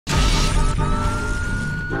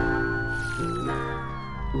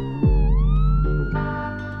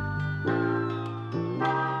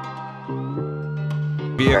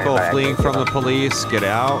vehicle fleeing from the police. Get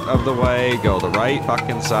out of the way. Go the right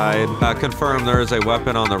fucking side. Confirm there is a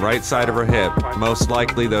weapon on the right side of her hip. Most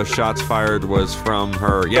likely those shots fired was from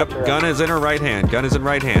her. Yep, gun is in her right hand. Gun is in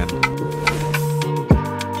right hand.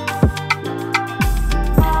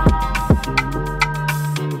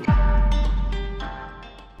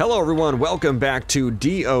 Hello everyone, welcome back to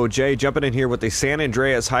DOJ. Jumping in here with the San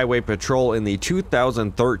Andreas Highway Patrol in the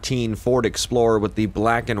 2013 Ford Explorer with the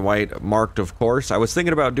black and white marked, of course. I was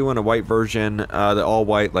thinking about doing a white version, the all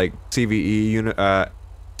white like CVE unit,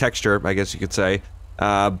 texture, I guess you could say.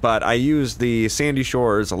 But I used the Sandy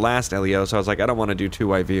Shores last LEO, so I was like, I don't want to do two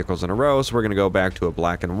white vehicles in a row, so we're going to go back to a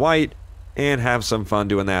black and white and have some fun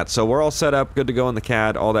doing that. So we're all set up, good to go in the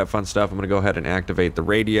CAD, all that fun stuff. I'm going to go ahead and activate the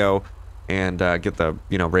radio and get the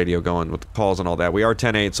radio going with the calls and all that. We are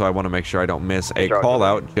 10-8, so I want to make sure I don't miss a call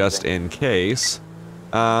out just in case.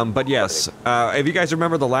 But yes, if you guys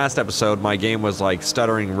remember the last episode, my game was like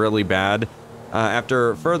stuttering really bad.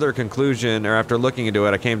 After further conclusion, or after looking into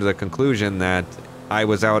it, I came to the conclusion that I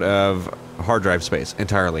was out of hard drive space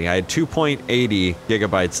entirely. I had 2.80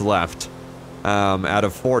 gigabytes left out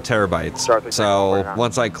of 4 terabytes. So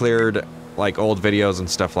once I cleared like old videos and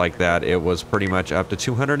stuff like that, it was pretty much up to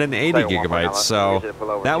 280 gigabytes. So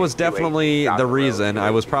that was definitely the reason.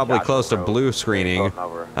 I was probably close to blue screening.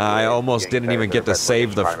 I almost didn't even get to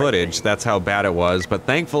save the footage. That's how bad it was. But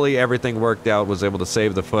thankfully everything worked out, was able to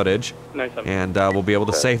save the footage. And we'll be able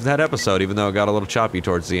to save that episode, even though it got a little choppy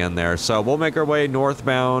towards the end there. So we'll make our way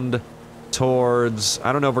northbound towards,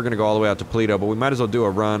 I don't know if we're going to go all the way out to Toledo, but we might as well do a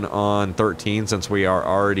run on 13 since we are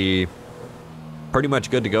already pretty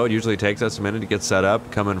much good to go. It usually takes us a minute to get set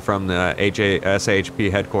up, coming from the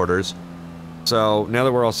SHP headquarters. So now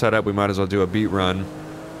that we're all set up, we might as well do a beat run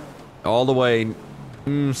all the way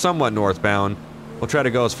somewhat northbound. We'll try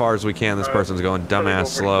to go as far as we can. This person's going dumbass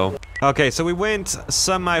slow. Okay, so we went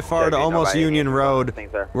semi-far to almost Union Road.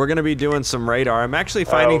 We're going to be doing some radar. I'm actually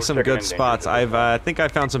finding some good spots. I think I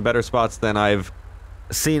found some better spots than I've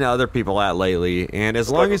seen other people at lately, and as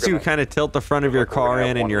long as you kind of tilt the front of your car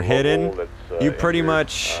in and you're hidden, you pretty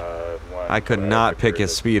much... I could not pick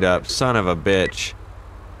his speed up, son of a bitch.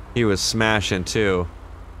 He was smashing too.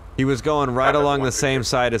 He was going right along the same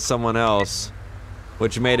side as someone else,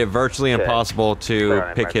 which made it virtually impossible to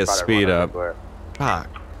pick his speed up. Fuck.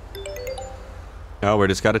 Oh, we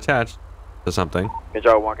just got attached to something.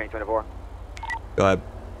 Control 1 King 24. Go ahead.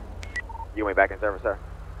 You went back in service, sir.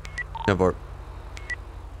 Go for it.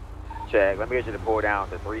 Check. Let me get you to pull down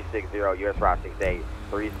to 360 US 568.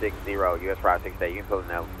 360 US 568. You can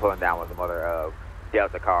pull down with some other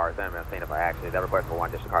Delta cars. I haven't seen it by accident. That request for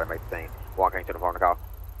one district car to make the scene. 1 King 24 on the call.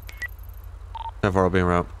 10-4 will be en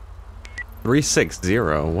route. 360.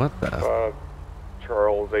 What the?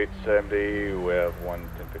 Charles 870. We have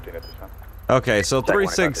 11015 at this time. Okay, so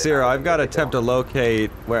 360. I've got to attempt to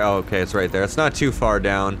locate where. Oh, okay, it's right there. It's not too far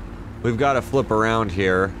down. We've got to flip around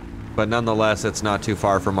here. But nonetheless, it's not too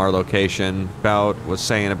far from our location. Was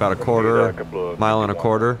saying about a mile and a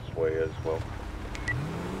quarter.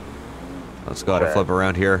 Let's go ahead and flip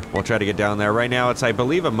around here. We'll try to get down there. Right now, it's, I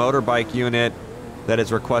believe, a motorbike unit that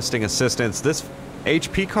is requesting assistance. This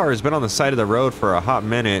HP car has been on the side of the road for a hot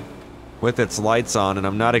minute with its lights on, and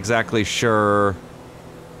I'm not exactly sure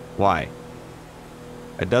why.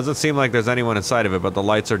 It doesn't seem like there's anyone inside of it, but the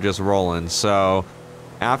lights are just rolling, so...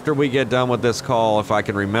 After we get done with this call, if I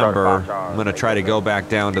can remember, I'm going to try to go back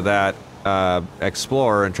down to that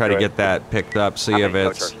Explorer and try to get that picked up, see if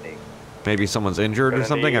it's maybe someone's injured or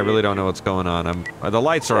something. I really don't know what's going on. The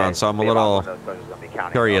lights are on, so I'm a little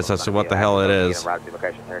curious as to what the hell it is. So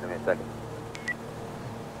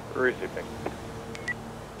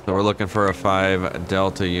we're looking for a 5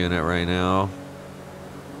 Delta unit right now.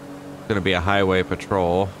 It's going to be a highway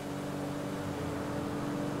patrol.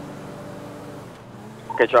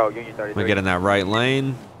 Control, Union 33. We get in that right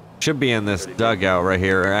lane. Should be in this dugout right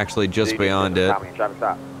here, or actually just beyond it.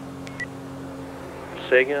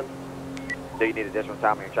 Say again? Do you need additional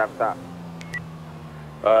time on your traffic stop?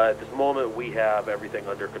 At this moment, we have everything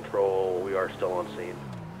under control. We are still on scene.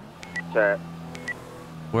 Check.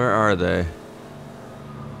 Where are they?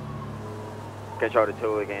 Control to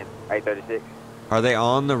 2 again, 836. Are they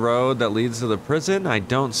on the road that leads to the prison? I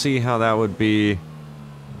don't see how that would be.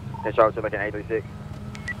 Control to again, 836.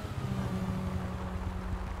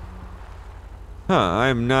 Huh,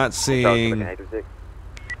 I'm not seeing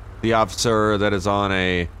the officer that is on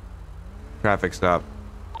a traffic stop.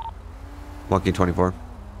 Monkey 24.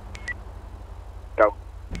 Go.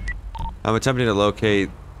 I'm attempting to locate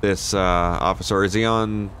this officer. Is he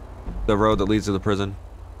on the road that leads to the prison?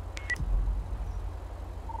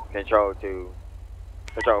 Control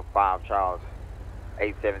 5 Charles.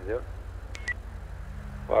 870.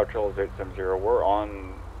 Flower Trail is 870. We're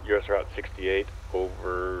on US Route 68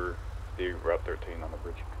 over the Route 13 on the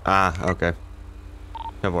bridge. Ah, okay.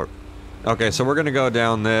 Okay, so we're gonna go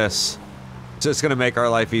down this. It's just gonna make our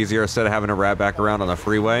life easier instead of having to wrap back around on the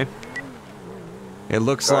freeway. It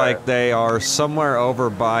looks like they are somewhere over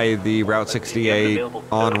by the Route 68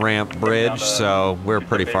 on-ramp bridge, so we're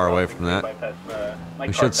pretty far away from that.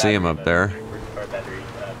 We should see him up there.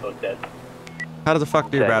 How the fuck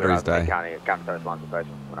do your batteries die?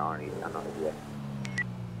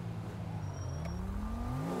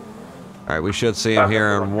 Alright, we should see him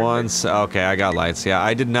here in once. Okay, I got lights. Yeah,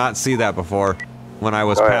 I did not see that before when I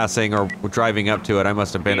was passing or driving up to it. I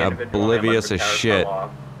must have been oblivious as shit.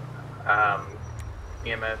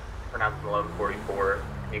 EMS pronounced 1144.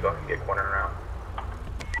 Can you go ahead and get corner around?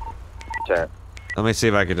 Check. Let me see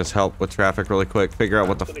if I can just help with traffic really quick. Figure out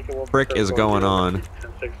what the frick is going on.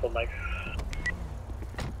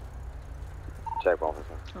 Check, officer.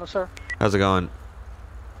 Oh, sir. How's it going?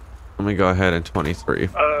 Let me go ahead in 23.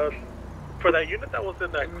 For that unit that was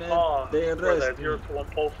in that car, for that 0 to 1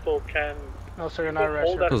 postal, can... No, sir, you're not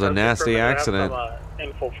arrested. It was a nasty accident. I have some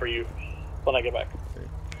info for you when I get back.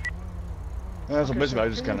 So basically, I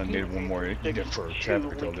just kind of needed one more unit for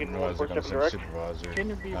traffic control. Didn't realize they're going to send a supervisor. Can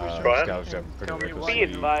you be This guy's driving pretty recklessly. Be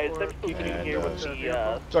advised, I'm speaking here with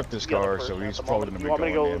the, struck this car, so he's probably going to be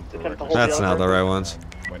going in for reckless. That's not the right ones.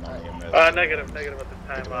 Waiting on EMS. negative at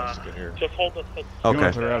this time. Just hold us. Okay.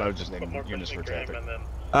 I just need units for traffic.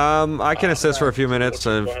 I can assist for a few minutes.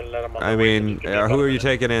 I mean, who are you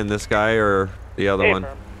taking in? This guy or the other one?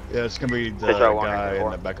 Yeah, it's going to be the guy in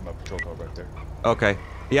the back of my patrol car right there. Okay.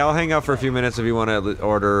 Yeah, I'll hang out for a few minutes if you want to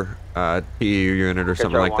order a PU unit or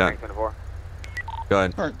something like that. Go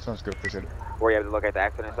ahead. Alright, sounds good. Appreciate it. Were you able to look at the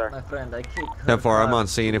accident, sir? My friend, I keep 10-4, I'm on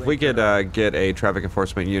scene. If we could get a traffic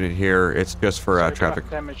enforcement unit here, it's just for traffic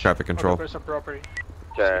control.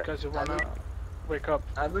 Check. Because you wanna wake up.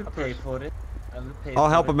 I will pay for it. I'll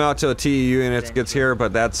help him out till the TU unit gets here,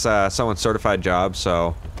 but that's someone's certified job,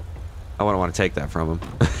 so I wouldn't want to take that from him.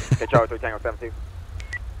 Control 3 Tango 72.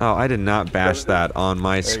 Oh, I did not bash that on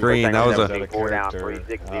my screen. That was a... 4 down,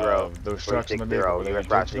 360, those trucks in the 360, vehicle, were they US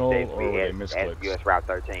Route 68, intentional or were they misclicked? US Route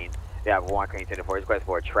 13. Yeah, 1 Queen 24, request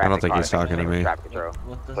for a traffic. I don't think he's talking to me. Traffic control.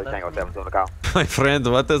 What does 3 that Tango mean? 72 on the call. My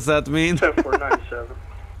friend, what does that mean? 497.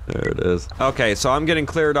 There it is. Okay, so I'm getting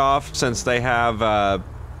cleared off since they have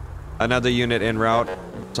another unit en route.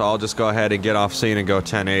 So I'll just go ahead and get off scene and go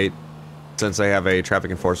 10-8 since they have a traffic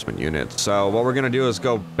enforcement unit. So what we're going to do is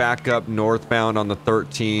go back up northbound on the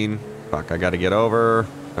 13. Fuck, I got to get over.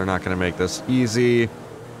 They're not going to make this easy.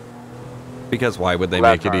 Because why would they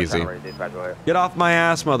make it easy? Get off my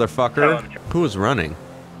ass, motherfucker. Who is running?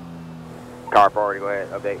 Car priority, go ahead,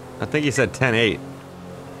 update. I think he said 10-8.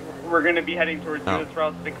 We're going to be heading towards US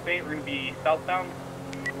Route 68. We're going to be southbound.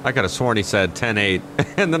 I could have sworn he said 10-8.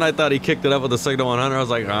 And then I thought he kicked it up with the signal 100. I was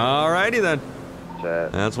like, alrighty then.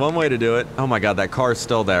 Check. That's one way to do it. Oh my god, that car's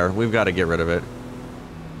still there. We've got to get rid of it.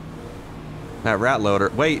 That rat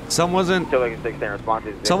loader. Wait, someone wasn't... Still looking 16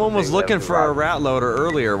 responses. Someone was looking for a rat loader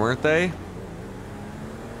earlier, weren't they?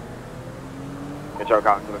 Control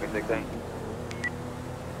call, still looking 16.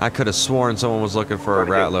 I could have sworn someone was looking for a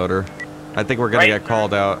rat loader. I think we're going to get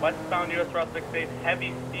called out. Westbound US Route 68,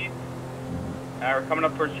 heavy speed. We're coming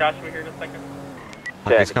up towards Joshua here in a second.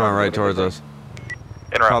 He's coming right towards us.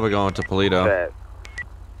 Probably going to Polito. Check.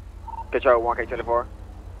 Control 1K24.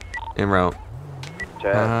 En route.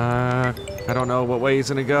 Check. I don't know what way he's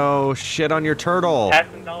going to go. Shit on your turtle.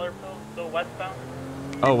 Passing dollar bill, still westbound.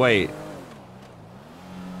 Oh, wait.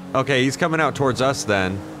 Okay, he's coming out towards us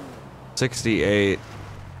then. 68.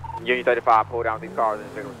 Union 35, pull down these cars.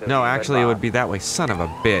 And No, actually, it would be that way. Son of a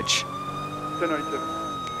bitch. 1097.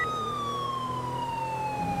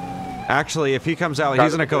 Actually, if he comes out,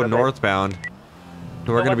 he's going to go northbound.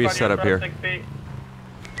 So we're going to be set up here.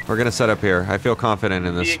 We're going to set up here. I feel confident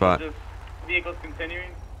in this spot. Vehicles continuing.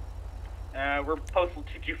 We're postal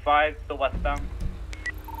 225, still westbound.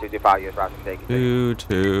 225, US Route 68.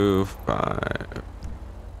 225.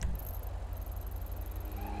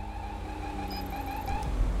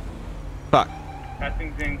 Fuck.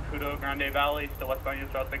 Passing in Kudo Grande Valley, still westbound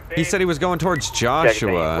US Route 68. He said he was going towards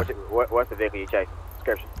Joshua. What's the vehicle you chase?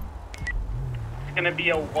 Description. It's going to be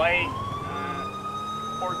a white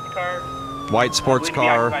sports car. White sports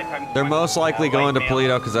car. They're most likely going to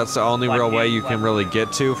Polito because that's the only real way you can really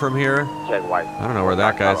get to from here. Check white. I don't know where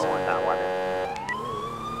that guy's.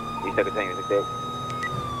 You still continue to stick.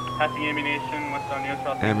 Passing ammunition, westbound US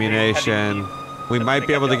Route 68. Ammunition. We might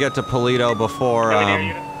be able to get to Polito before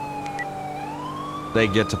they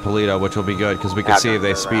get to Polito, which will be good because we can see if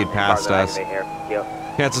they speed past us.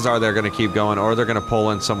 Chances are they're going to keep going, or they're going to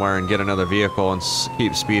pull in somewhere and get another vehicle and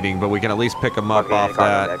keep speeding, but we can at least pick them up off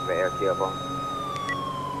that.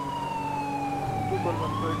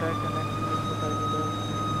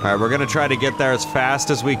 Alright, we're going to try to get there as fast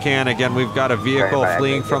as we can. Again, we've got a vehicle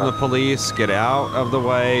fleeing from the police. Get out of the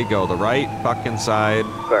way. Go the right fucking side.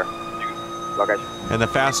 Clear. Location. And the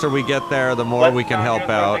faster we get there, the more we can help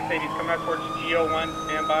out. He's coming out towards GO1,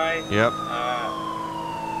 standby. Yep.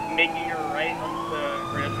 Making your right onto the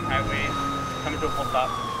Great Ocean Highway. Coming to a full stop.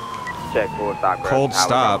 Check, full stop. Cold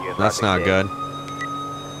stop. That's not good.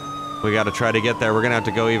 We got to try to get there. We're going to have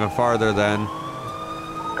to go even farther then.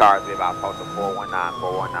 Cars be about postal 419,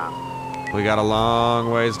 419. We got a long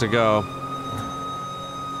ways to go.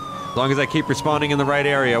 As long as I keep responding in the right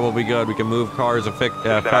area, we'll be good. We can move cars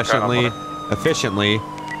efficiently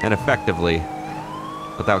and effectively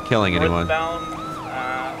without killing anyone. Northbound,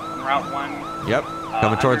 on Route 1. Yep,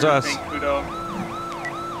 coming towards us. Each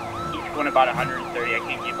going about 130. I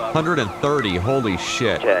can't keep up. 130, holy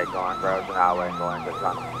shit. Check, going Great Ocean Highway, going to the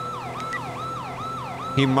tunnel.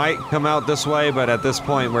 He might come out this way, but at this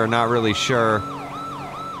point, we're not really sure.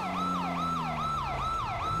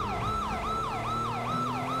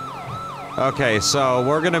 Okay, so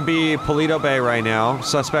we're going to be Polito Bay right now.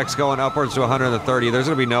 Suspect's going upwards to 130. There's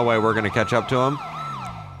going to be no way we're going to catch up to him.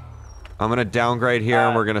 I'm going to downgrade here,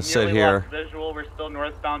 and we're going to sit here. Visual, we're still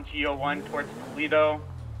northbound GO1 towards Polito.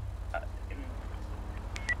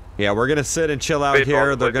 Yeah, we're going to sit and chill out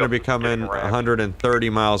here. They're going to be coming 130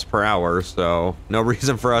 miles per hour, so no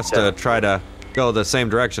reason for us to try to go the same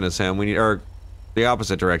direction as him. We need, or the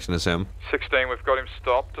opposite direction as him. 16, we've got him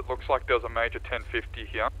stopped. It looks like there's a major 1050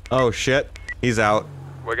 here. Oh, shit. He's out.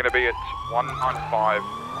 We're going to be at 195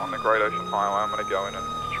 on the Great Ocean Highway. I'm going to go in and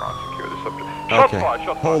try and secure this subject. Shots fired,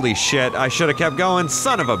 shots fired. Holy shit. I should have kept going.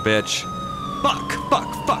 Son of a bitch. Fuck,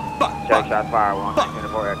 fuck, fuck, fuck, Check, fuck. shots fired,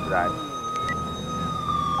 124 expedite.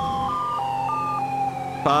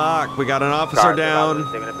 Fuck, we got an officer down.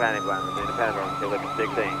 Receiving a panic button, receiving a panic button, still looking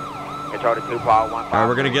 16. Control to 2 Paul 1. Alright,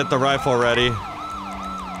 we're gonna get the rifle ready.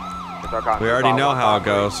 We already know how it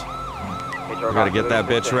goes. We gotta get that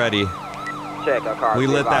bitch ready. Check, our car. We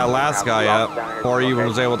lit that last guy up before he even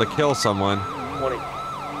was able to kill someone. 20.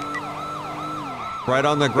 Right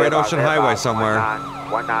on the Great Ocean Highway somewhere.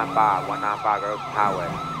 195 Great Ocean Highway.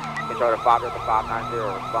 Control to 5 to 590,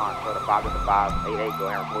 respond. Control to 5 to 588, go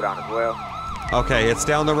ahead and pull down as well. Okay, it's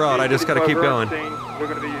down the road. I just gotta keep going. We're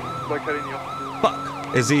going to be locating the officers.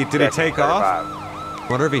 Fuck. Is he? Did he take off?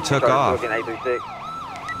 Wonder if he took off. 836.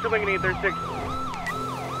 Still linking 836.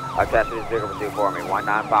 Attach to this vehicle pursuit for me.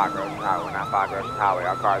 195 Great Ocean Highway. 195 Great Ocean Highway.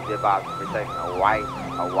 Our car is zip out. We're chasing a white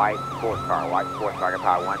sports car. White sports car. Get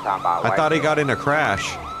powered one time by a white. I thought he got in a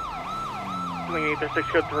crash. Still linking 836.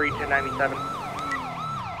 Code 3, 1097.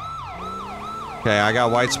 Okay, I got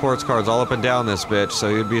white sports cars all up and down this bitch, so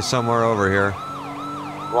he'd be somewhere over here.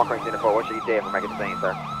 1.04. What should you say if we're making the scene,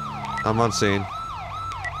 sir? I'm on scene.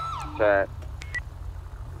 Check.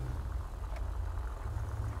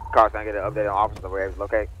 Car's gonna get an update on officer where he's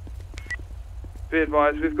located. Be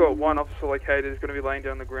advised, we've got one officer located who's going to be laying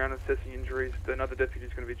down on the ground assessing injuries. Another deputy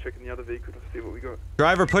is going to be checking the other vehicle to see what we got.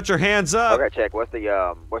 Driver, put your hands up. Okay, check. What's the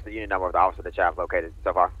unit number of the officer that you have located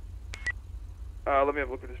so far? Let me have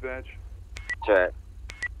a look at this badge. Check.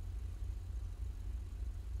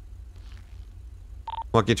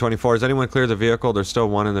 Monkey 24, has anyone cleared the vehicle? There's still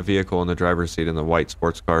one in the vehicle in the driver's seat in the white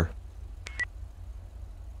sports car.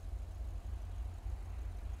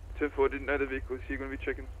 10-4, didn't know the vehicle, so you're going to be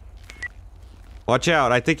checking. Watch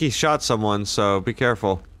out, I think he shot someone, so be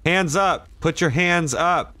careful. Hands up! Put your hands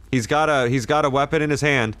up! He's got a weapon in his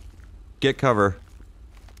hand. Get cover.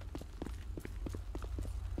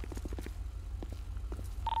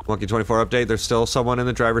 Monkey 24 update, there's still someone in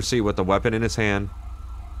the driver's seat with a weapon in his hand.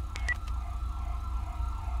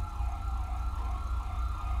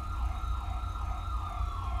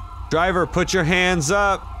 Driver, put your hands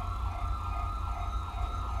up!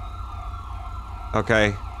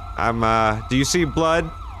 Okay. Do you see blood?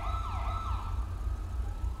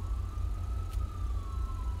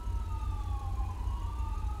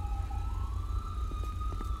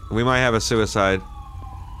 We might have a suicide.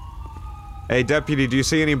 Hey, deputy, do you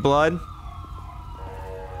see any blood?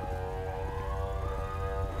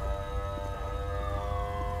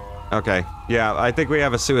 Okay. Yeah, I think we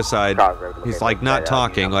have a suicide. He's like not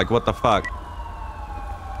talking, like what the fuck?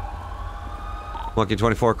 Monkey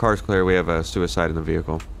 24, car's clear. We have a suicide in the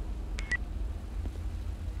vehicle.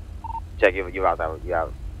 Check you out that. Yeah.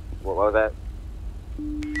 What was that?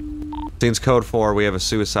 Scene's code 4. We have a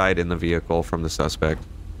suicide in the vehicle from the suspect.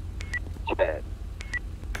 Check.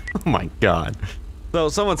 Oh my god. So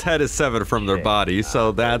someone's head is severed from their body,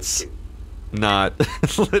 so that's not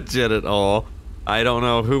legit at all. I don't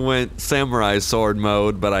know who went samurai sword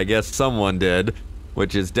mode, but I guess someone did,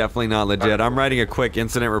 which is definitely not legit. I'm writing a quick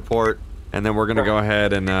incident report, and then we're gonna go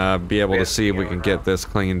ahead and be able to see if we can get this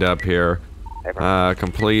cleaned up here.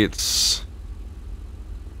 Completes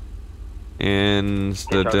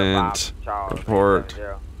incident report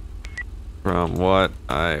from what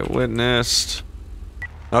I witnessed.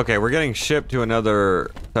 Okay, we're getting shipped to another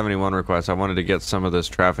 71 request. I wanted to get some of this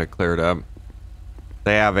traffic cleared up.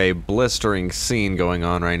 They have a blistering scene going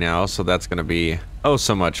on right now, so that's going to be oh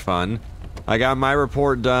so much fun. I got my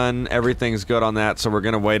report done. Everything's good on that, so we're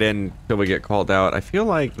going to wait in until we get called out. I feel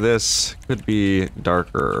like this could be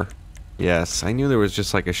darker. Yes, I knew there was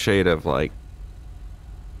just like a shade of like,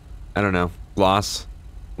 I don't know, gloss.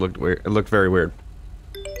 Looked weird. It looked very weird.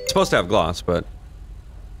 It's supposed to have gloss, but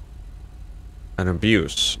an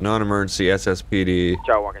abuse, non-emergency, SSPD.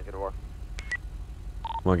 Charlie, walking to the door.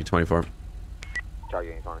 Monkey 24. Charlie,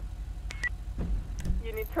 you need 20.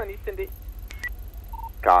 You need 20, Cindy.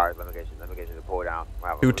 Cars, let me get you to pull down.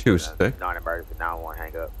 226. Non-emergency, 911,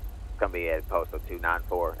 hang up. It's gonna be at postal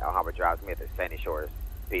 294, Alhambra Drive. It's gonna be at the Sandy Shores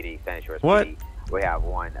PD, Sandy Shores What? PD. We have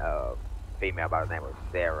one female by the name of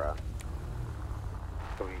Sarah.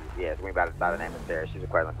 So we by the name of Sarah. She's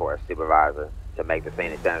requesting for a supervisor to make the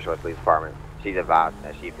scene at Sandy Shores Police Department. She's advised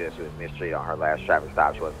that she feels she was mistreated on her last traffic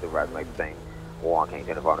stop. She was a supervisor to make the scene. Warren King,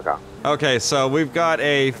 to the phone to call. Okay, so we've got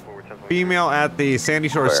a female at the Sandy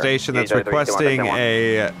Shores station that's requesting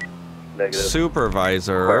a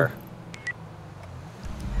supervisor.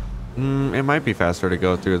 It might be faster to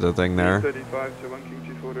go through the thing there. 35 to 1 King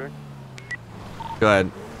 24 direct. Go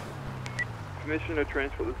ahead. Permission to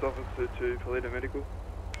transport this officer to Toledo Medical.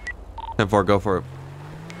 10-4, go for it.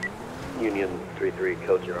 Union 33,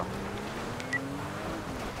 code 0.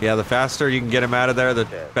 Yeah, the faster you can get him out of there, the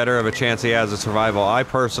better of a chance he has of survival. I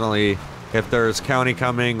personally, if there's county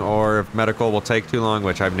coming or if medical will take too long,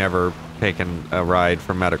 which I've never taken a ride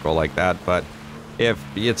from medical like that, but if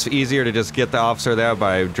it's easier to just get the officer there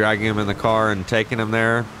by dragging him in the car and taking him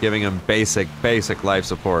there, giving him basic life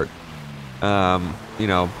support. You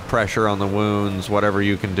know, pressure on the wounds, whatever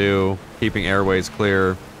you can do, keeping airways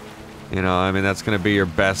clear. You know, I mean, that's going to be your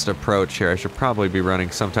best approach here. I should probably be running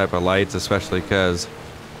some type of lights, especially because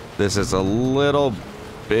this is a little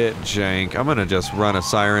bit jank. I'm going to just run a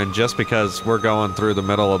siren just because we're going through the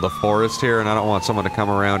middle of the forest here, and I don't want someone to come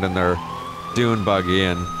around in their dune buggy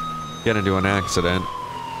and get into an accident.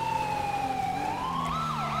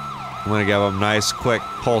 I'm going to give them nice, quick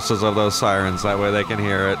pulses of those sirens. That way they can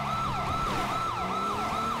hear it.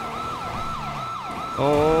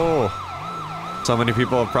 Oh, so many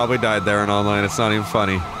people have probably died there in online, it's not even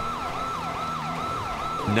funny.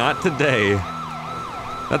 Not today.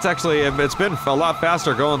 That's actually, it's been a lot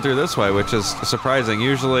faster going through this way, which is surprising.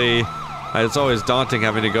 Usually, it's always daunting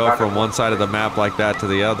having to go from one side of the map like that to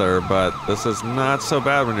the other, but this is not so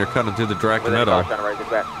bad when you're cutting through the direct middle.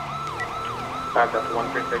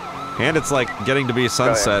 And it's like getting to be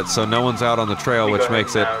sunset, so no one's out on the trail, which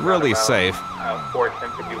makes it really safe.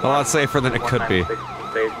 A lot safer than it could be.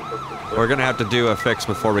 We're going to have to do a fix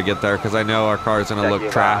before we get there, because I know our car's going to look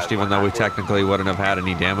trashed, even though we technically wouldn't have had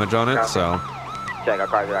any damage on it, so. Check, our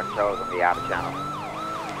car's out of control, it's going to be out of channel.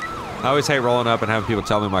 I always hate rolling up and having people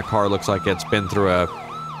tell me my car looks like it's been through a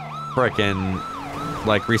frickin'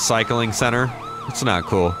 like recycling center. It's not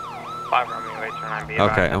cool.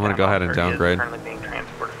 Okay, I'm gonna go ahead and downgrade. Currently being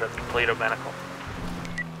transported to Toledo Medical.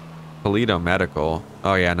 Toledo Medical.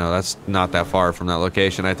 Oh yeah, no, that's not that far from that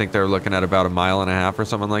location. I think they're looking at about 1.5 miles or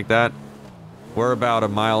something like that. We're about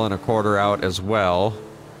 1.25 miles out as well.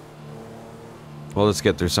 We'll just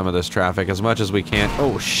get through some of this traffic as much as we can.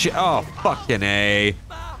 Oh shit! Oh fucking A!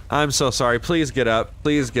 I'm so sorry. Please get up.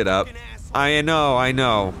 Please get up. I know.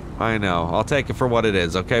 I'll take it for what it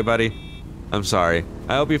is, okay, buddy? I'm sorry.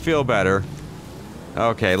 I hope you feel better.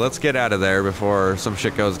 Okay, let's get out of there before some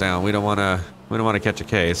shit goes down. We don't wanna catch a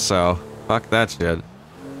case, so fuck that shit.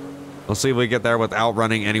 We'll see if we get there without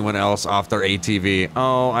running anyone else off their ATV.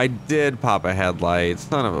 Oh, I did pop a headlight.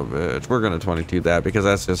 Son of a bitch. We're gonna 22 that because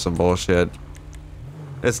that's just some bullshit.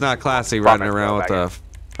 It's not classy riding around with a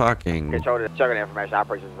fucking... Check the information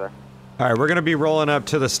operations, sir. Alright, we're gonna be rolling up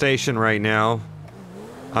to the station right now.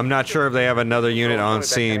 I'm not sure if they have another unit on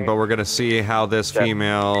scene, but we're gonna see how this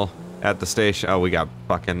female at the station... Oh, we got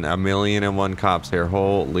fucking 1,000,001 cops here.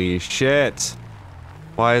 Holy shit.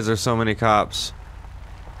 Why is there so many cops?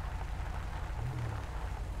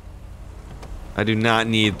 I do not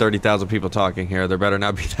need 30,000 people talking here. There better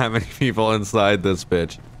not be that many people inside this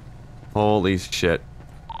bitch. Holy shit.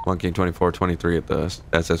 1 King 2423 at the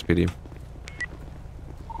SSPD.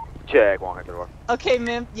 Check, walk into the door. Okay,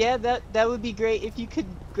 ma'am. Yeah, that would be great if you could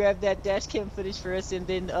grab that dash cam footage for us, and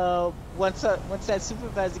then once that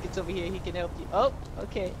supervisor gets over here, he can help you. Oh,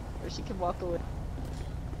 okay. Or she can walk away.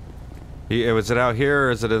 Was it out here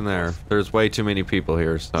or is it in there? There's way too many people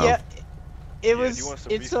here, so. Yeah,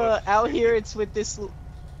 it's out here. It's with this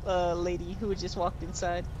lady who just walked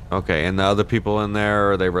inside. Okay, and the other people in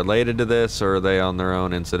there, are they related to this, or are they on their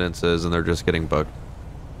own incidences and they're just getting booked?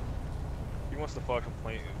 He wants to file a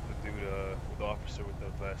complaint with the dude, with the officer with the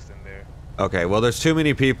vest in there. Okay, well, there's too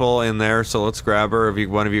many people in there, so let's grab her. If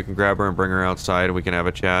one of you can grab her and bring her outside, and we can have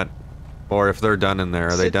a chat. Or if they're done in there,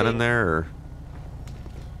 are they done in there, or?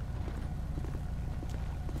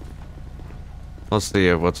 Let's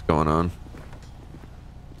see what's going on.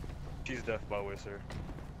 She's deaf, by the way, sir.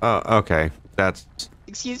 Oh, okay. That's.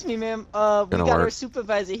 Excuse me, ma'am. We got our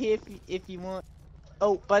supervisor here if you want.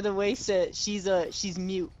 Oh, by the way, sir, she's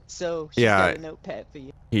mute, so she's got a notepad for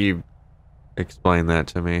you. He explained that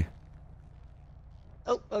to me.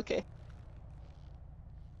 Oh, okay.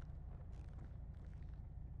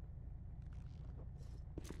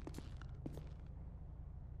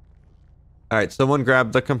 All right, someone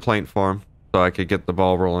grab the complaint form so I could get the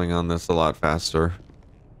ball rolling on this a lot faster.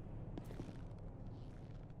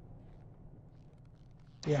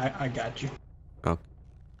 Yeah, I got you. Oh.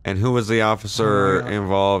 And who was the officer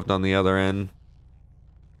involved on the other end?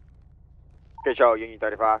 Control, Union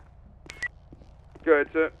 35. Good,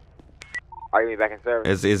 sir. Are you back in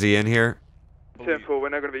service? Is he in here? 10-4, we're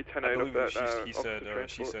now going to be 10-8 of that,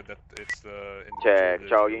 she said that it's the... Check,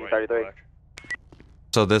 Control, Union 33.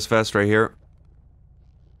 So this vest right here?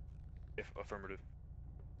 Affirmative.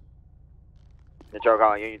 Control,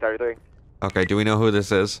 calling Union 33. Okay, do we know who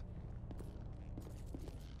this is?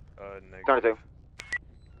 Negative.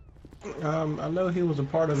 22. I know he was a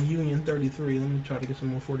part of Union 33. Let me try to get some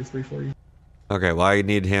more 43 for you. Okay, well, I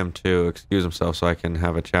need him to excuse himself so I can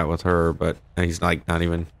have a chat with her, but he's like not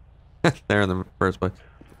even there in the first place.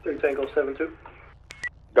 3 Tango 72.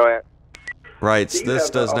 Go ahead. Writes, this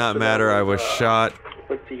does not matter. I was shot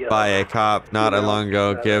by a cop not long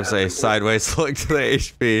ago. Gives a sideways look to the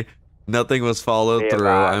HP. Nothing was followed through.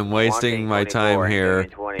 I'm wasting my time here.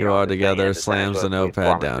 You all together. Slams the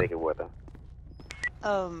notepad down.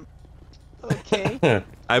 Okay.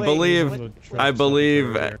 I believe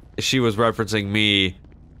she was referencing me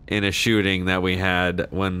in a shooting that we had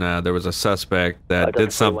when there was a suspect that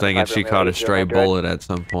did something and she caught a stray bullet at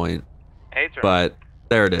some point. But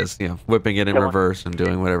there it is, whipping it in reverse and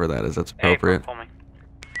doing whatever that is. That's appropriate.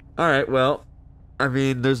 Alright, well, I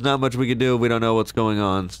mean, there's not much we can do. We don't know what's going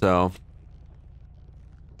on, so.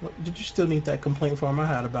 Did you still need that complaint form? I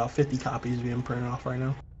had about 50 copies being printed off right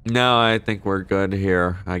now. No, I think we're good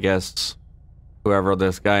here. I guess whoever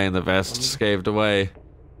this guy in the vest scaved away.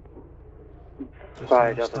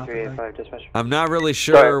 I'm not really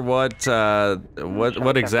sure what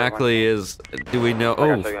exactly is. Do we know?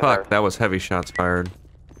 Oh fuck! That was heavy shots fired.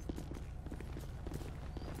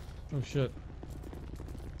 Oh shit.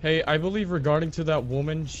 Hey, I believe regarding to that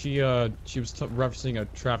woman, she was referencing a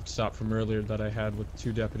traffic stop from earlier that I had with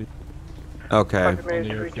 2 deputies. Okay.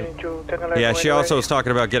 Yeah, she also was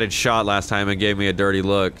talking about getting shot last time and gave me a dirty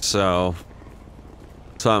look, so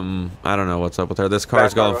something, I don't know what's up with her. This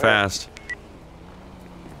car's going fast.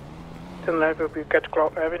 10-11 will be Cat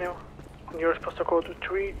Cloud Avenue. You're supposed to go to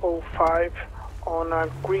 305 on a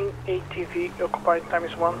green ATV. Occupied time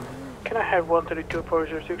is 1. Can I have 132 for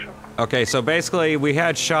jurisdiction? Okay, so basically we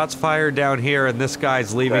had shots fired down here and this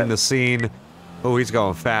guy's leaving the scene. Oh, he's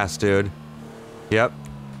going fast, dude. Yep.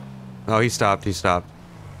 Oh, he stopped.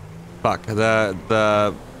 Fuck,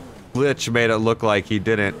 the glitch made it look like he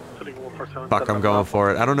didn't. Fuck, I'm going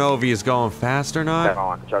for it. I don't know if he's going fast or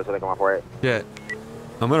not. Shit.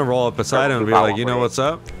 I'm gonna roll up beside him and be like, you know what's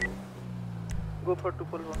up? Go for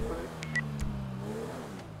 241.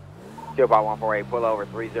 25148, pull over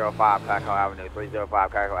 305 Cackle Avenue,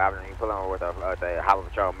 305 Cackle Avenue. You pull over with a Highway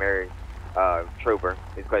Patrol Mary trooper.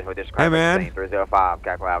 He's question for district. Hey, man. 305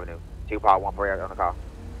 Cackle Avenue, 25148 on the call.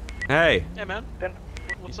 Hey. Hey, man.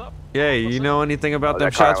 What's up? Yeah, you know anything about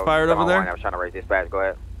them shots fired over there? I was trying to raise dispatch. Go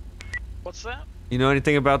ahead. What's that? You know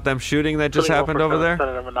anything about them shooting that just happened over there?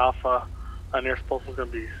 Alpha. Nearest postal is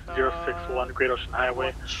going to be 061 Great Ocean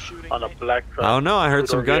Highway on a black truck. I don't know. I heard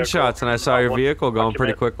some gunshots and I saw your vehicle going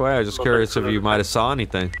pretty quick way. I was just curious if you might have saw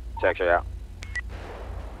anything. Check it out.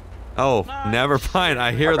 Oh, never mind.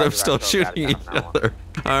 I hear them still shooting each other.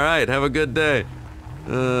 All right. Have a good day.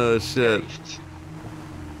 Oh, shit.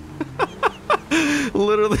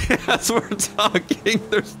 Literally, as we're talking,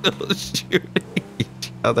 they're still shooting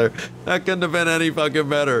each other. That couldn't have been any fucking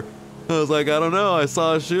better. I was like, I don't know. I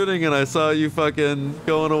saw a shooting and I saw you fucking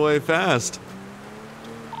going away fast.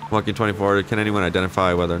 Monkey 24, can anyone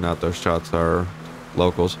identify whether or not those shots are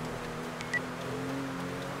locals?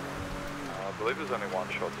 I believe there's only one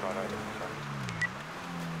shot on it.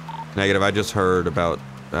 Negative. I just heard about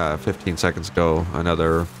 15 seconds ago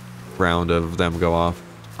another round of them go off.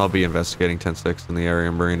 I'll be investigating 10-6 in the area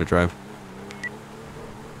in Marina Drive.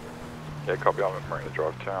 Yeah, copy. I'm at Marina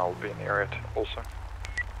Drive too. I'll be in the area also.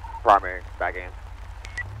 Primary, back in.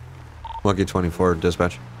 Monkey 24,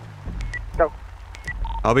 dispatch. Go.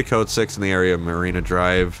 I'll be code 6 in the area of Marina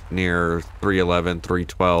Drive near 311,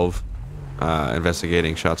 312.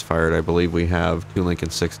 Investigating shots fired. I believe we have 2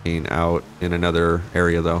 Lincoln 16 out in another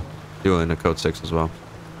area though, doing a code 6 as well.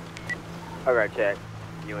 Okay, check.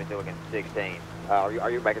 You and Lincoln 16.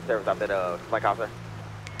 Are you making service off that flank officer?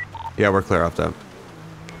 Yeah, we're clear off that.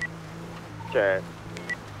 Check.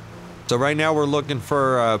 So right now we're looking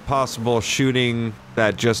for a possible shooting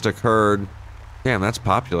that just occurred. Damn, that's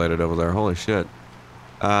populated over there. Holy shit.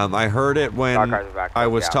 I heard it when I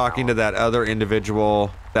was talking to that other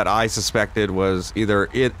individual that I suspected was either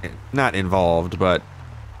not involved, but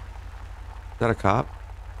is that a cop?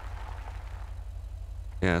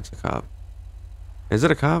 Yeah, it's a cop. Is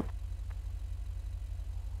it a cop?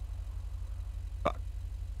 Fuck.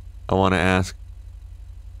 I want to ask.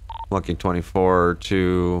 Monkey 24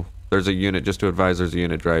 to... There's a unit, just to advise, there's a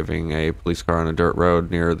unit driving a police car on a dirt road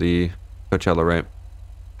near the Coachella, right?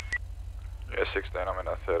 Yeah, 16, I'm in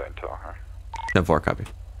a 13 Tahoe. 10-4, copy.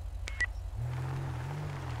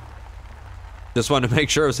 Just wanted to make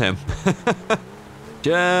sure it was him.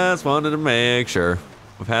 Just wanted to make sure.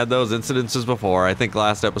 We've had those incidences before. I think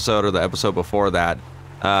last episode or the episode before that,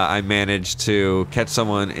 I managed to catch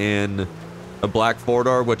someone in a black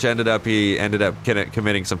four-door, which he ended up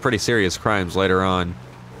committing some pretty serious crimes later on.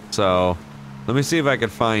 So, let me see if I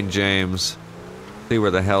could find James, see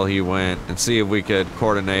where the hell he went, and see if we could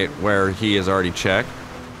coordinate where he is already checked.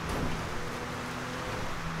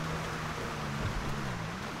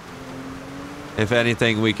 If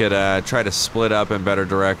anything, we could try to split up in better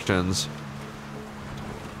directions.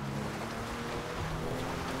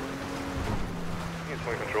 It's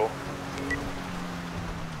my control.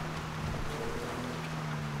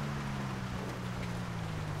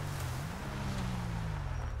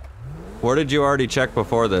 Where did you already check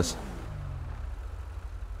before this?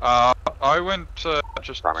 I went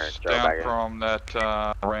just down from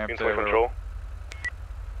that ramp there.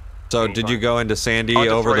 So did you go into Sandy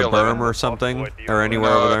over the berm or something? Or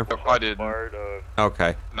anywhere over there? I didn't.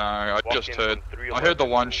 Okay. No, I heard the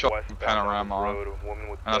one shot from Panorama,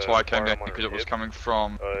 and that's why I came down here, because it was coming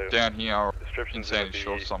from down here in Sandy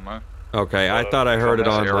Shores somewhere. Okay, I thought I heard it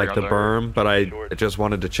on like the berm, but I just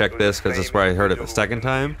wanted to check this because this is where I heard it the second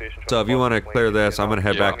time. So if you want to clear this, I'm going to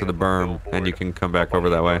head back to the berm, and you can come back over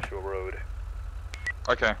that way.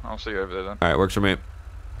 Okay, I'll see you over there then. Alright, works for me.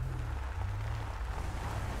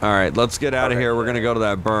 Alright, let's get out of here. We're gonna go to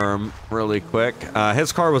that berm really quick.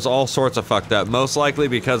 His car was all sorts of fucked up, most likely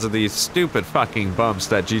because of these stupid fucking bumps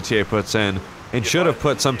that GTA puts in, and should have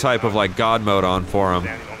put some type of like God mode on for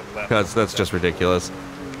him, because that's just ridiculous.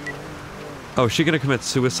 Oh, is she gonna commit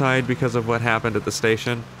suicide because of what happened at the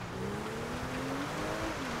station?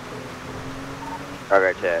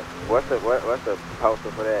 Okay, Chad. What's the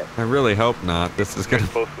poster for that? I really hope not. This is gonna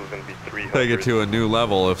take it to a new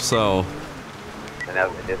level, if so. And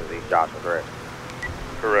this is East Joshua, correct?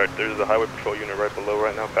 Correct. There's a highway patrol unit right below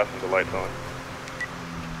right now, passing the lights on.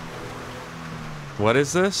 What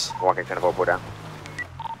is this? Walking 10-4, pull down.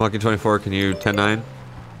 Walking 24, can you 10-9?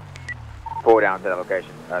 Pull down to the location.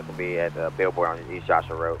 It's gonna be at the billboard on East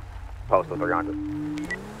Joshua Road. Postal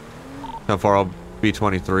 300. How far? I'll be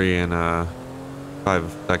 23 in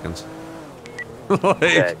 5 seconds.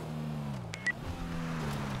 Like,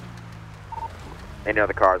 any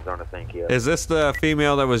other cars on the scene, kid? is this the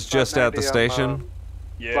female that was just at the station?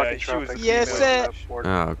 Yeah, she was. Yes, sir.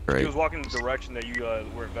 Oh, great. She was walking the direction that you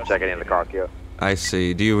were investigating. Checking in the car, kid. I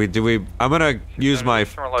see. Do we? I'm gonna use my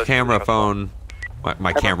camera phone.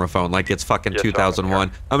 My camera phone, like it's fucking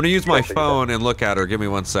 2001. I'm gonna use my phone and look at her. Give me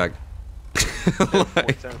 1 sec.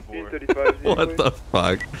 Like, what the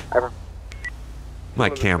fuck? My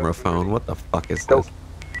camera phone. What the fuck is this?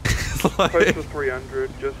 Postal 300,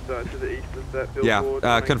 just to the east of that billboard.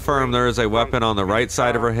 Yeah, confirm there is a weapon on the right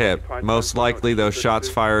side of her hip. Most likely those shots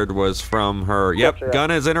fired was from her. Yep, gun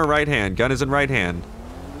is in her right hand. Gun is in right hand.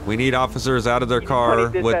 We need officers out of their car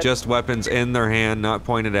with just weapons in their hand, not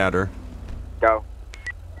pointed at her. Go.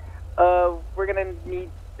 We're gonna need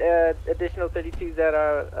additional 32s that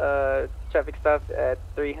are traffic stop at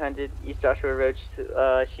 300 East Joshua Road.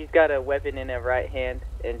 She's got a weapon in her right hand,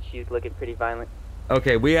 and she's looking pretty violent.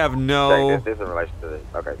 Okay, we have no... Check, this is in relation to this.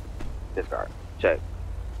 Okay, discard. Check.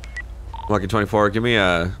 Lucky 24, give me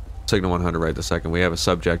a signal 100 right this second. We have a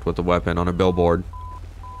subject with a weapon on a billboard.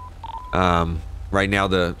 Right now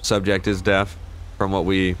the subject is deaf, from what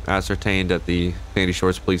we ascertained at the Sandy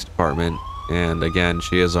Shores Police Department. And again,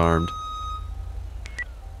 she is armed.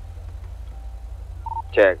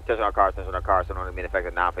 Check. Attention our cars, attention our cars. Someone to be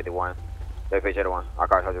affected 951. They appreciate one. Our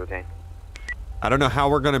cars have to retain. I don't know how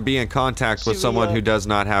we're going to be in contact with someone who does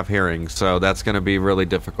not have hearing, so that's going to be really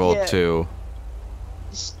difficult to...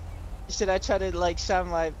 Should I try to, like, shine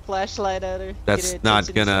my flashlight at her? That's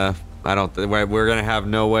not gonna... I don't... We're gonna have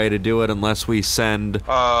no way to do it unless we send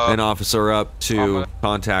an officer up to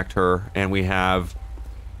contact her, and we have...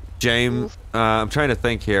 James... I'm trying to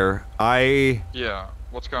think here. Yeah,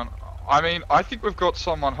 what's going on? I mean, I think we've got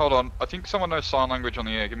someone... Hold on. I think someone knows sign language on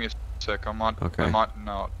the air. Give me a sec. I might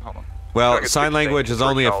know it. Hold on. Well, sign language is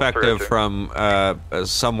only effective from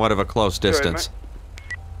somewhat of a close distance.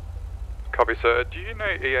 Copy, sir. Do you know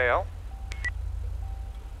EAL?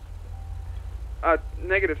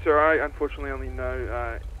 Negative, sir. I unfortunately only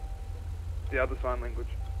know the other sign language.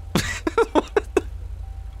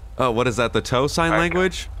 Oh, what is that? The toe sign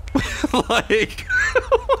language? Like...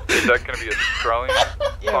 Is that going to be Australian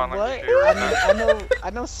sign language here? I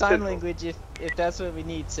know sign language if that's what we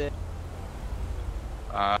need, sir.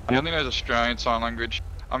 He only knows Australian sign language.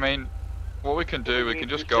 I mean, what we can do, we can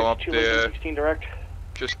just go up there.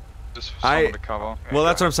 Just someone to cover. Well,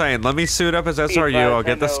 that's what I'm saying. Let me suit up as SRU. I'll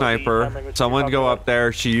get the sniper. Someone go up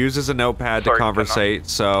there. She uses a notepad to conversate,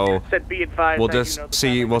 so we'll just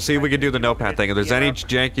see. We'll see if we can do the notepad thing. If there's any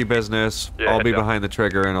janky business, I'll be behind the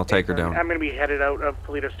trigger and I'll take her down. I'm gonna be headed out of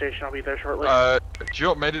Toledo Station. I'll be there shortly. Do you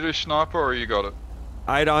want me to do sniper or you got it?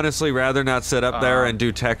 I'd honestly rather not sit up there and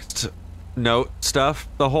do text note stuff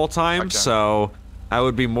the whole time, so I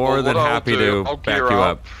would be more than happy to back you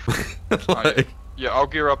up. Yeah, I'll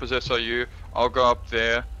gear up as SOU. I'll go up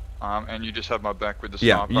there, and you just have my back with the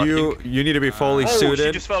sniper. Yeah, you need to be fully suited.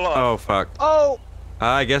 She just fell off. Oh fuck. Oh.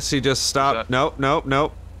 I guess he just stopped. Nope.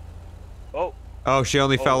 Oh. Oh, she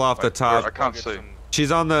only fell off the top. I can't see.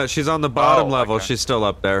 She's on the bottom level. Okay. She's still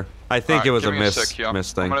up there. I think it was a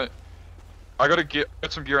miss thing. I gotta get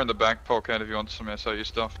some gear in the back pocket if you want some SOU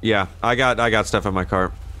stuff. Yeah, I got stuff in my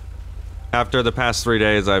car. After the past 3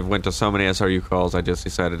 days, I've went to so many SRU calls, I just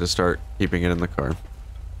decided to start keeping it in the car.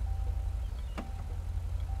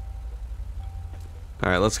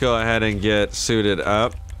 Alright, let's go ahead and get suited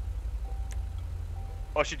up.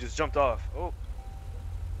 Oh, she just jumped off. Oh,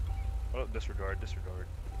 disregard.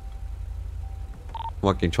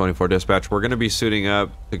 Walking 24 dispatch, we're going to be suiting up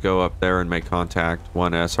to go up there and make contact.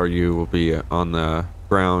 One SRU will be on the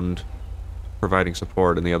ground providing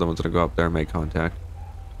support, and the other one's going to go up there and make contact.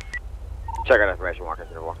 Check out information, walk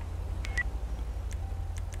into the wall.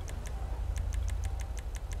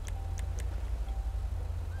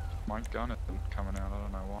 My gun isn't coming out, I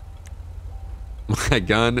don't know why. My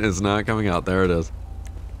gun is not coming out, there it is.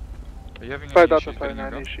 Are you having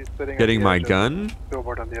any issues getting my gun?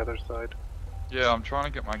 Billboard on the other side. Yeah, I'm trying to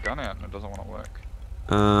get my gun out and it doesn't want to work.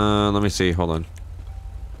 Let me see, hold on.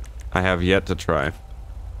 I have yet to try.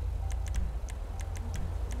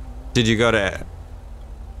 Did you go to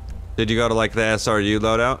like the SRU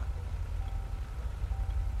loadout?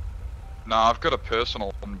 No, I've got a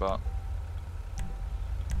personal one, but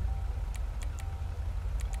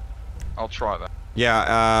I'll try that.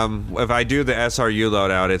 Yeah, if I do the SRU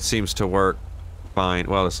loadout, it seems to work fine.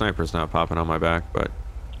 Well, the sniper's not popping on my back, but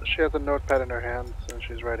she has a notepad in her hands and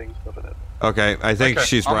she's writing stuff in it. Okay, I think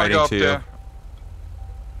she's writing to you.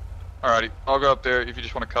 Alrighty, I'll go up there if you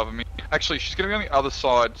just want to cover me. Actually, she's going to be on the other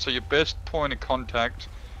side, so your best point of contact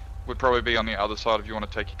would probably be on the other side if you want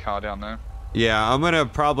to take your car down there. Yeah, I'm going to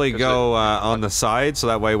probably go on the side, so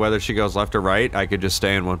that way whether she goes left or right, I could just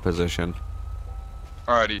stay in one position.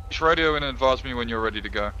 Alrighty, just radio and advise me when you're ready to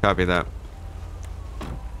go. Copy that.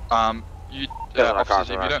 Officers,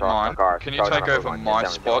 if you don't mind, can you take over my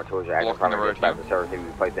spot, blocking the road here? The service will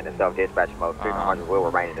be placed in the self-dispatch mode. 300 will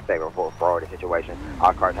remain in the favor for a priority situation.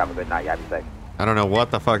 Our cars have a good night. Y'all be safe. I don't know what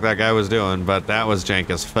the fuck that guy was doing, but that was jank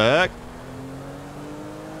as fuck.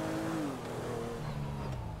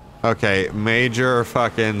 Okay, major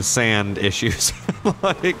fucking sand issues.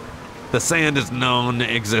 Like, the sand is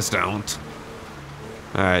non-existent.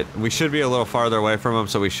 Alright, we should be a little farther away from him,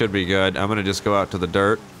 so we should be good. I'm gonna just go out to the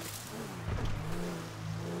dirt.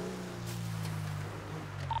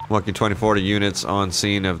 Walking 24 units on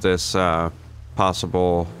scene of this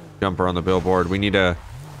possible jumper on the billboard. We need to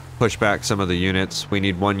push back some of the units. We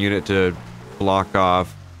need one unit to block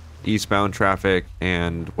off eastbound traffic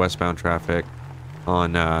and westbound traffic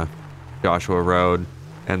on Joshua Road,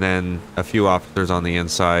 and then a few officers on the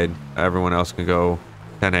inside. Everyone else can go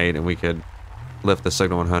 10-8, and we could lift the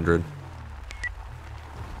signal 100.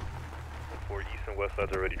 4 east and west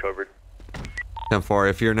sides already covered. 10-4,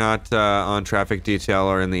 if you're not on traffic detail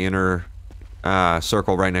or in the inner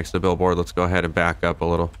circle right next to the billboard, let's go ahead and back up a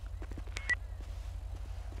little.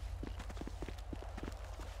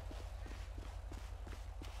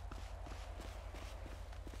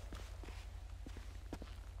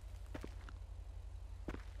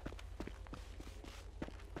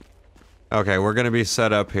 Okay, we're gonna be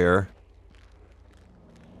set up here.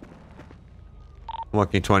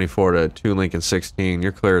 Walking 24 to 2 Lincoln 16.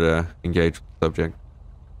 You're clear to engage with the subject.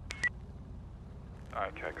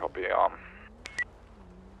 Okay, copy.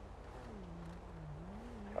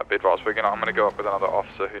 Be advised, I'm gonna go up with another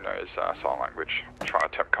officer who knows sign language. Try to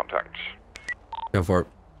attempt contact. Go for it.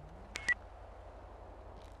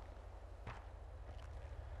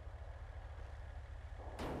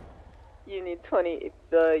 Unit 20, if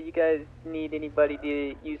you guys need anybody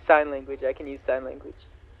to use sign language, I can use sign language.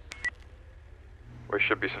 We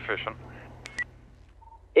should be sufficient.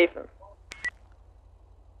 Affirm.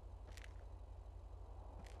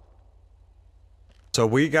 So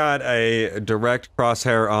we got a direct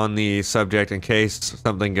crosshair on the subject in case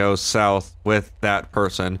something goes south with that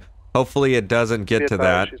person. Hopefully it doesn't get to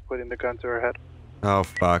that. She's putting the gun to her head. Oh,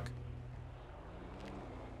 fuck.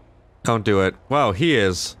 Don't do it. Wow, he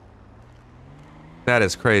is. That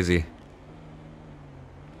is crazy.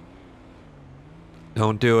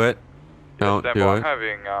 Don't do it. Don't do I'm it.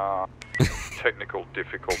 having technical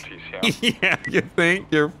difficulties here. Yeah, you think?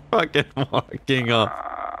 You're fucking walking off.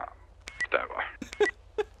 Stand by.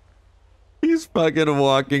 He's fucking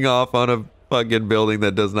walking off on a fucking building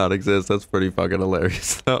that does not exist. That's pretty fucking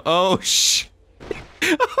hilarious. Oh, shit.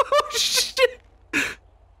 Oh, shit.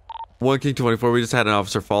 1 King 24, we just had an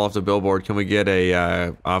officer fall off the billboard. Can we get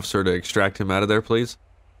a officer to extract him out of there, please?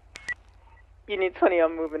 Unit 20,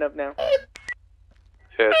 I'm moving up now.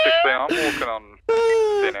 Yeah, 16, I'm walking on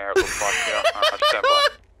thin air, it looks like, yeah. Stand by.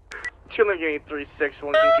 2 Lincoln 36,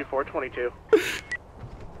 1 King 24, 22.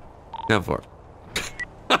 10-4.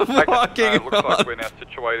 Okay, walking looks like we're now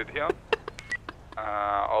situated here.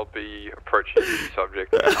 I'll be approaching the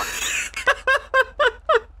subject now.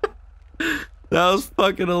 That was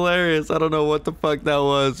fucking hilarious. I don't know what the fuck that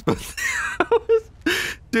was, but that was...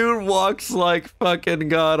 Dude walks like fucking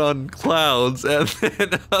God on clouds, and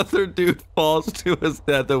then other dude falls to his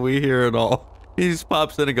death, and we hear it all. He just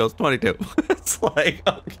pops in and goes, 22. It's like,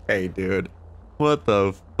 okay, dude. What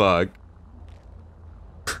the fuck?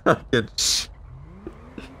 Fucking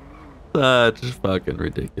such fucking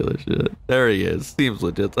ridiculous shit. There he is. Seems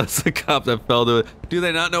legit. That's the cop that fell to it. Do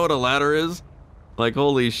they not know what a ladder is? Like,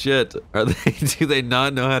 holy shit. Are they? Do they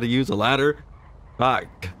not know how to use a ladder?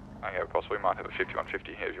 Fuck. Okay, possibly might have a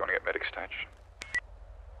 5150 here if you want to get medic stage.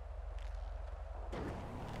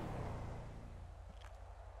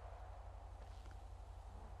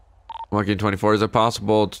 Walking 24, is it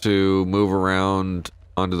possible to move around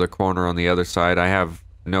onto the corner on the other side? I have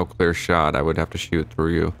no clear shot. I would have to shoot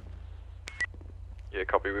through you. Yeah,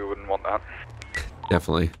 copy, we wouldn't want that.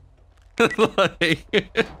 Definitely. Like...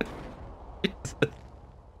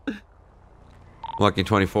 Walking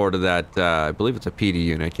 24 to that, I believe it's a PD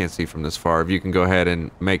unit. I can't see from this far. If you can go ahead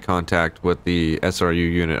and make contact with the SRU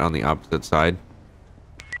unit on the opposite side.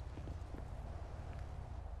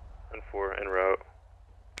 10-4, en route.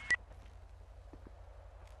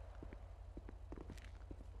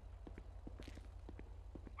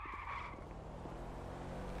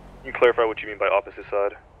 Can you clarify what you mean by opposite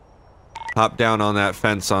side? Hop down on that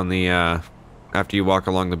fence on the, after you walk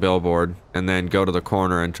along the billboard, and then go to the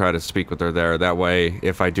corner and try to speak with her there. That way,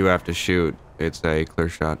 if I do have to shoot, it's a clear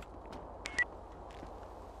shot.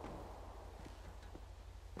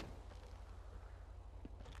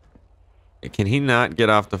 Can he not get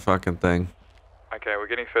off the fucking thing? Okay, we're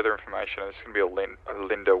getting further information. It's going to be a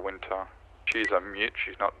Linda Winter. She's a mute,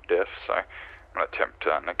 she's not deaf, so I'm going to attempt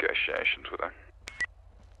negotiations with her.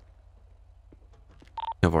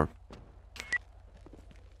 Go for it.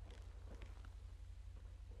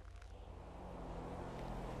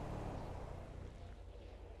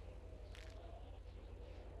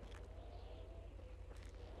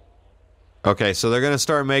 Okay, so they're going to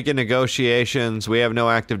start making negotiations. We have no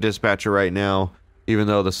active dispatcher right now, even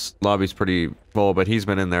though this lobby's pretty full, but he's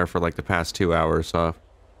been in there for like the past 2 hours, so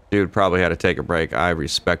dude probably had to take a break. I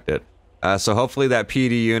respect it. So hopefully that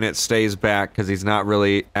PD unit stays back, because he's not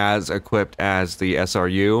really as equipped as the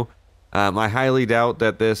SRU. I highly doubt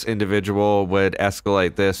that this individual would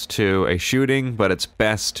escalate this to a shooting, but it's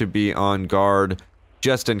best to be on guard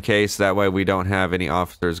just in case. That way we don't have any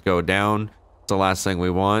officers go down. It's the last thing we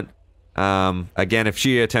want. Again, if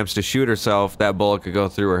she attempts to shoot herself, that bullet could go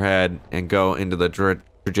through her head and go into the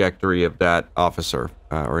trajectory of that officer,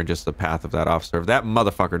 or in just the path of that officer. If that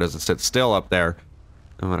motherfucker doesn't sit still up there,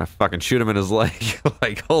 I'm gonna fucking shoot him in his leg.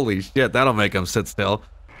 Like, holy shit, that'll make him sit still.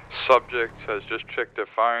 Subject has just checked their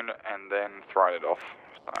phone and then thrown it off.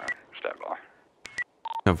 So, stand by.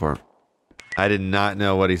 Come for it. I did not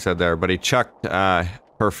know what he said there, but he chucked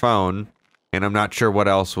her phone, and I'm not sure what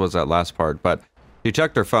else was that last part, but he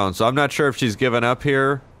chucked her phone, so I'm not sure if she's given up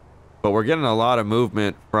here, but we're getting a lot of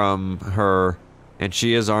movement from her, and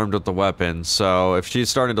she is armed with the weapon, so if she's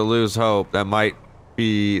starting to lose hope, that might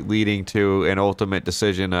be leading to an ultimate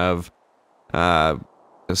decision of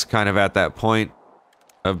just kind of at that point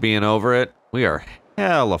of being over it. We are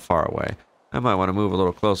hella far away. I might want to move a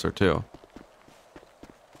little closer, too.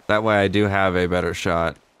 That way I do have a better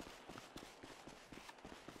shot.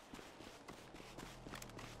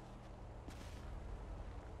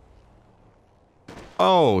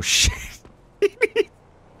 Oh, shit.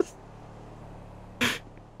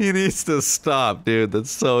 He needs to stop, dude.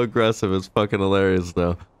 That's so aggressive. It's fucking hilarious,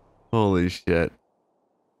 though. Holy shit.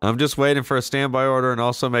 I'm just waiting for a standby order and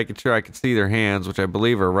also making sure I can see their hands, which I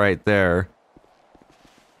believe are right there.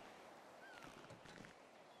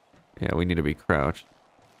 Yeah, we need to be crouched.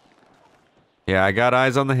 Yeah, I got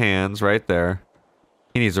eyes on the hands right there.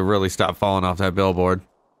 He needs to really stop falling off that billboard.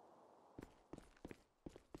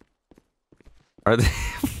 Are they...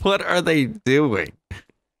 What are they doing?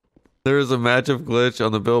 There is a massive glitch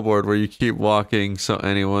on the billboard where you keep walking, so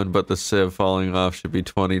anyone but the sieve falling off should be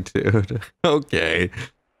 22. Okay.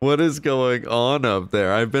 What is going on up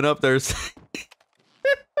there? I've been up there.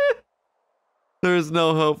 There's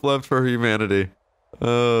no hope left for humanity.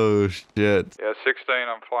 Oh, shit. Yeah, 16,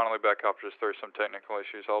 I'm finally back up just through some technical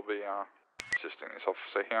issues. I'll be assisting this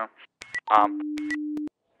officer here.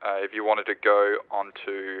 If you wanted to go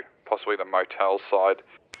onto possibly the motel side,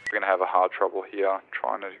 we're going to have a hard trouble here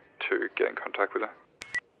trying to get in contact with her.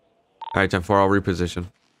 Alright, 10-4, I'll reposition.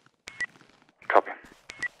 Copy.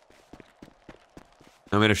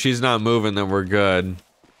 I mean, if she's not moving, then we're good.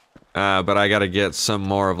 But I gotta get some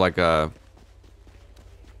more of like a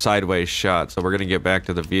sideways shot, so we're gonna get back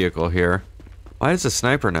to the vehicle here. Why does the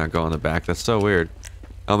sniper not go in the back? That's so weird.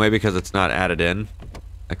 Oh, maybe because it's not added in?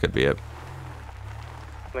 That could be it.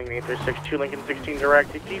 Lincoln 8362, Lincoln 16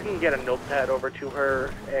 direct. If you can get a notepad over to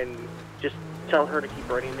her and just tell her to keep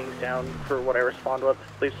writing things down for what I respond with,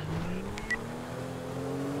 please.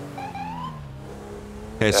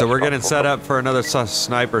 Okay, so we're getting set up for another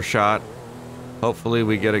sniper shot. Hopefully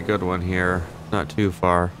we get a good one here. Not too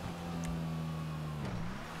far.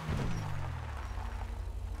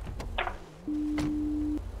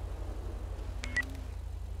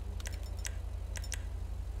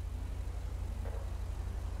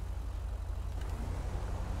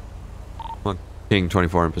 Come on, King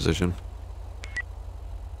 24 in position.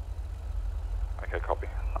 Okay, copy.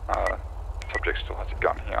 Subject still has a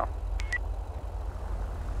gun here.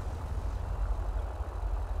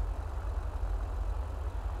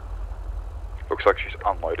 Looks like she's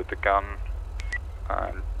unloaded the gun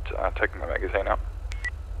and taking the magazine out.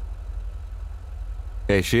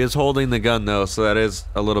 Okay, she is holding the gun though, so that is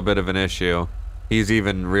a little bit of an issue. He's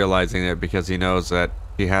even realizing it because he knows that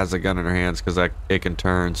she has a gun in her hands because it can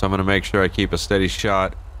turn. So I'm going to make sure I keep a steady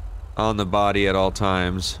shot on the body at all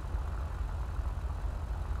times.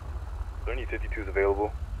 Are there any 52s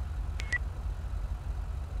available?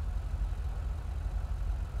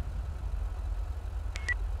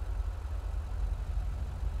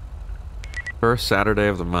 First Saturday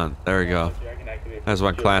of the month. There we go. That's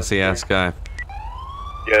one classy ass guy.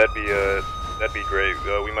 Yeah, that'd be great.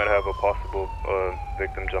 We might have a possible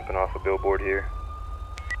victim jumping off a billboard here.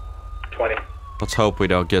 20. Let's hope we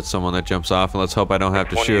don't get someone that jumps off, and let's hope I don't have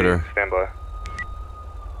to shoot her. Stand by.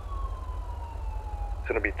 It's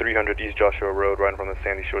gonna be 300 East Joshua Road, right in front of the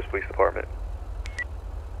Sandy Shores Police Department.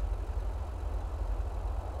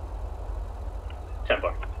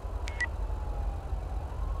 10-4.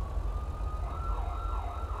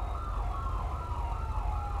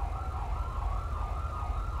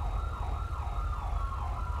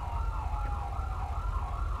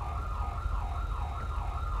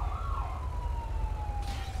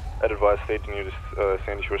 I'd advise staying near the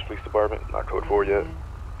Sandy Shores Police Department, not code 4 yet.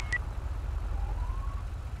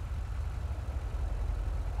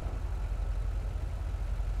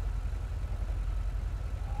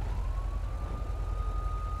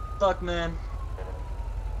 Fuck, man.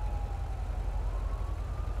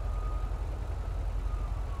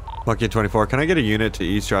 Bucky 24, can I get a unit to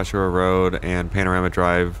East Joshua Road and Panorama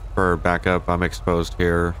Drive for backup? I'm exposed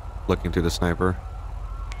here, looking through the sniper.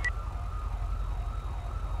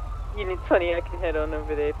 Unit 20, I can head on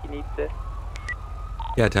over there if you need to.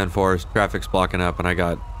 Yeah, 10-4, traffic's blocking up and I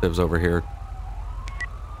got dibs over here.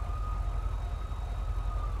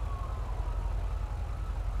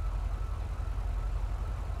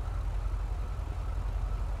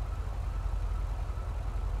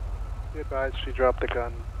 Be advised, she dropped the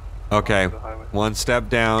gun. Okay, one step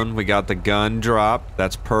down, we got the gun dropped.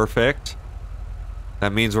 That's perfect.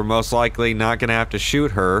 That means we're most likely not going to have to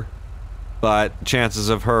shoot her, but chances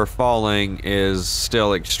of her falling is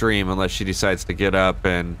still extreme unless she decides to get up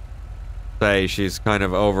and say she's kind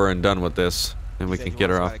of over and done with this, and we can get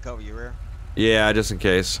her off. Yeah, just in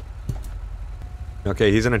case.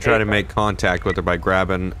 Okay, he's going to try to make contact with her by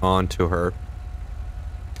grabbing onto her.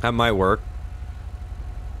 That might work.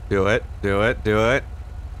 Do it, do it, do it.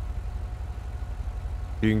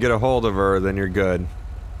 If you can get a hold of her, then you're good.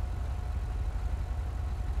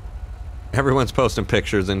 Everyone's posting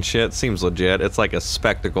pictures and shit. Seems legit. It's like a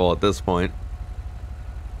spectacle at this point.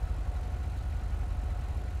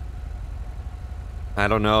 I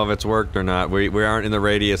don't know if it's worked or not. We aren't in the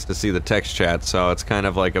radius to see the text chat, so it's kind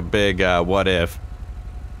of like a big what if.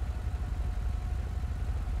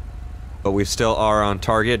 But we still are on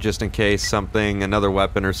target just in case something, another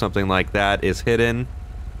weapon or something like that is hidden.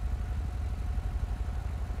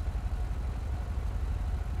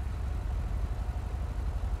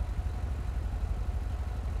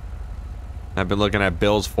 I've been looking at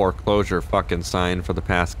Bill's foreclosure fucking sign for the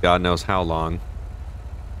past God knows how long.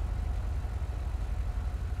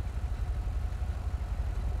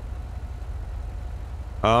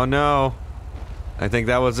 Oh no. I think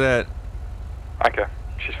that was it. Okay,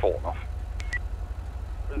 she's fallen off.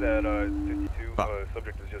 For that 52,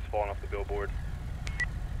 subject has just fallen off the billboard.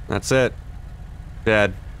 That's it.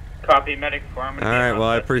 Dead. Copy, medic form. Alright, well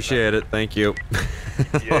I appreciate it. Thank you.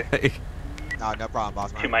 Yeah. No problem,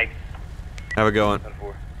 boss man. 2 mics. Have a good one.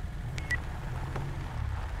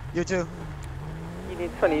 You too. You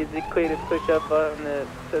need 20, is it clear to push up on the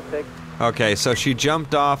suspect? Okay, so she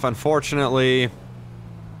jumped off. Unfortunately,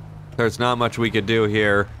 there's not much we could do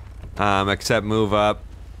here, except move up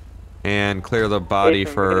and clear the body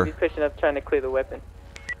Jason, for... we're gonna be pushing up trying to clear the weapon.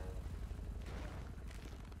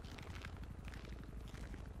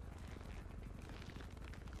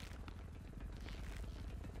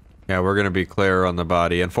 Yeah, we're gonna be clear on the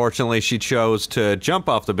body. Unfortunately, she chose to jump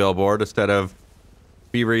off the billboard instead of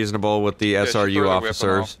be reasonable with the SRU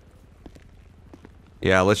officers.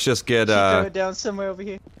 Yeah, let's just get throw it down somewhere over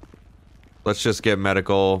here. let's just get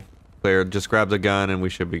medical cleared. Just grab the gun and we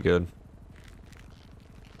should be good.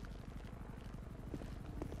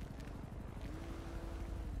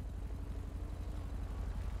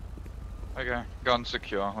 Okay, gun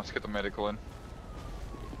secure. Let's get the medical in.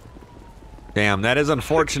 Damn, that is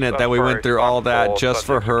unfortunate that we went through all that just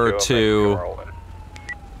for her to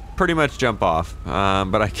pretty much jump off.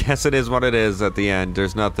 But I guess it is what it is at the end.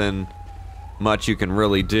 There's nothing much you can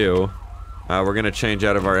really do. We're gonna change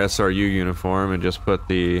out of our SRU uniform and just put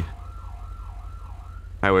the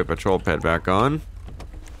highway patrol pet back on.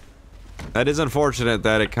 That is unfortunate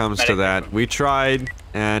that it comes to that. We tried,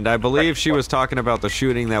 and I believe she was talking about the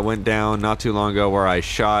shooting that went down not too long ago where I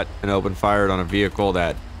shot and open fired on a vehicle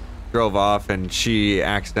that drove off, and she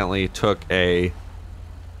accidentally took a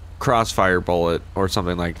crossfire bullet or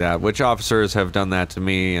something like that, which officers have done that to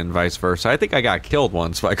me and vice versa. I think I got killed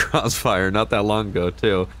once by crossfire not that long ago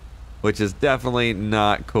too, which is definitely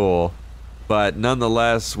not cool. But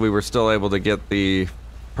nonetheless, we were still able to get the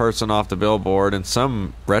person off the billboard. In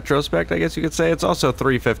some retrospect, I guess you could say, it's also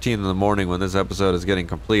 3:15 in the morning when this episode is getting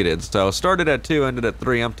completed. So started at 2, ended at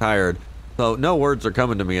 3. I'm tired. So no words are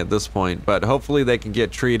coming to me at this point, but hopefully they can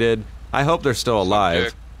get treated. I hope they're still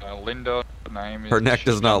alive. Linda, name Her neck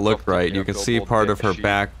does not look right. You can see part of her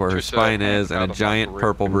back where her spine is and a giant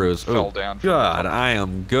purple bruise. Oh, God, I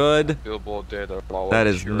am good. That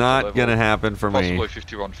is not going to happen for me. Possibly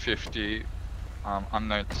 5150.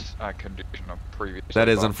 Unknown condition of previous. That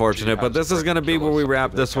is unfortunate, but this is going to be where we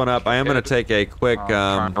wrap this one up. I am going to take a quick,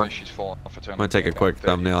 I'm going to take a quick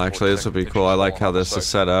thumbnail, actually. This would be cool. I like how this is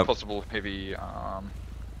set up. Possible heavy, I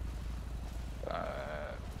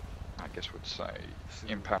guess would say,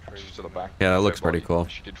 impact to the back. Yeah, that looks pretty cool.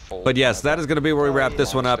 But yes, that is going to be where we wrap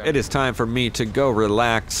this one up. It is time for me to go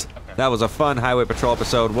relax. That was a fun Highway Patrol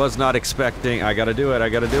episode. Was not expecting. I got to do it. I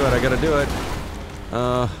got to do it. I got to do it.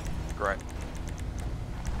 Great.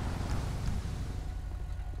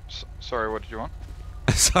 Sorry, what did you want?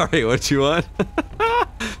 Sorry, what you want?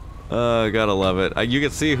 Gotta love it. You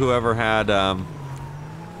can see whoever had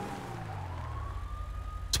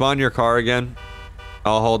Spawn your car again.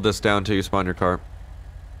 I'll hold this down till you spawn your car.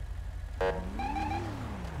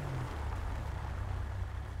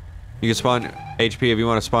 You can spawn HP if you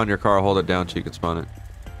want to spawn your car. I'll hold it down till you can spawn it.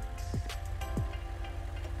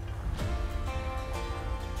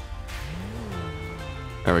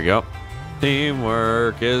 There we go.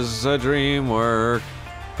 Teamwork is a dream work.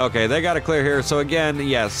 Okay, they got it clear here. So again,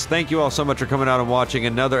 yes, thank you all so much for coming out and watching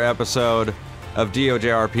another episode of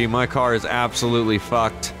DOJRP. My car is absolutely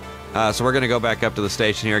fucked. So we're going to go back up to the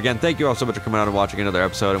station here. Again, thank you all so much for coming out and watching another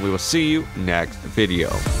episode, and we will see you next video.